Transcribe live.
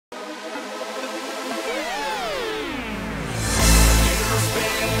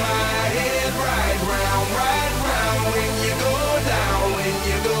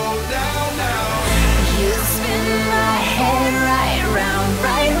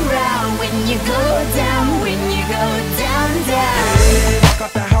go down, when you go down, down. Walk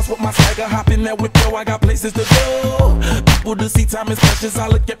out the house with my swagger, hop in that whip, yo, I got places to go. People to see, time is precious, I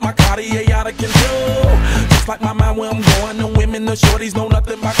look at my Cartier out of control. Just like my mind where I'm going, the women, the shorties know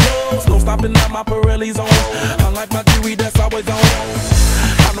nothing but clothes. No stopping at my Pirelli's on, unlike my jewelry that's always on.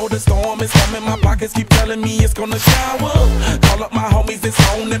 I know the storm is coming, my pockets keep telling me it's gonna shower. Call up my homies, it's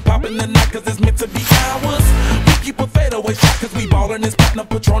on and popping the night cause it's meant to be ours. We keep a fadeaway shot cause we ballin' this platinum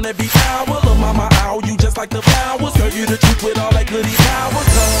Patron every hour. Lil' mama, ow, you just like the flowers. Girl, you the truth with all that goody power.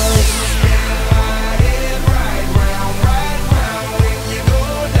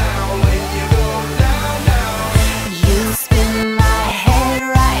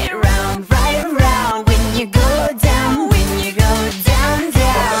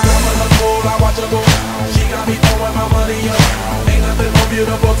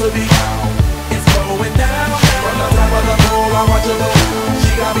 Beautiful to be, it's going down. From the top of the pool, I watch her go.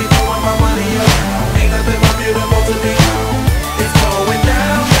 She got me throwing my money up. Ain't nothing more beautiful to be, it's going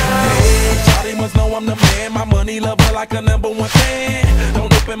down. Hey, Charlie must know I'm the man. My money lover like a #1 fan.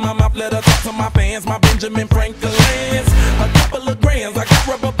 Don't open my mouth, let her talk to my fans. My Benjamin Franklin's, a couple of grands. I got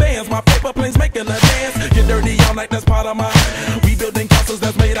rubber bands. My paper planes making a dance. Get dirty all night, that's part of my rebuilding castles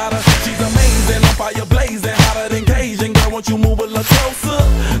that's made out of. She's amazing, I'm fire blazing, hotter than Cajun. Girl, won't you move a little closer?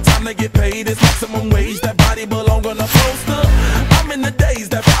 Time to get paid, it's maximum wage. That body belong on a poster. I'm in the days,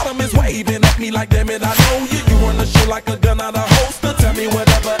 that bottom is waving at me like, damn it, I know you. You run the show like a gun out of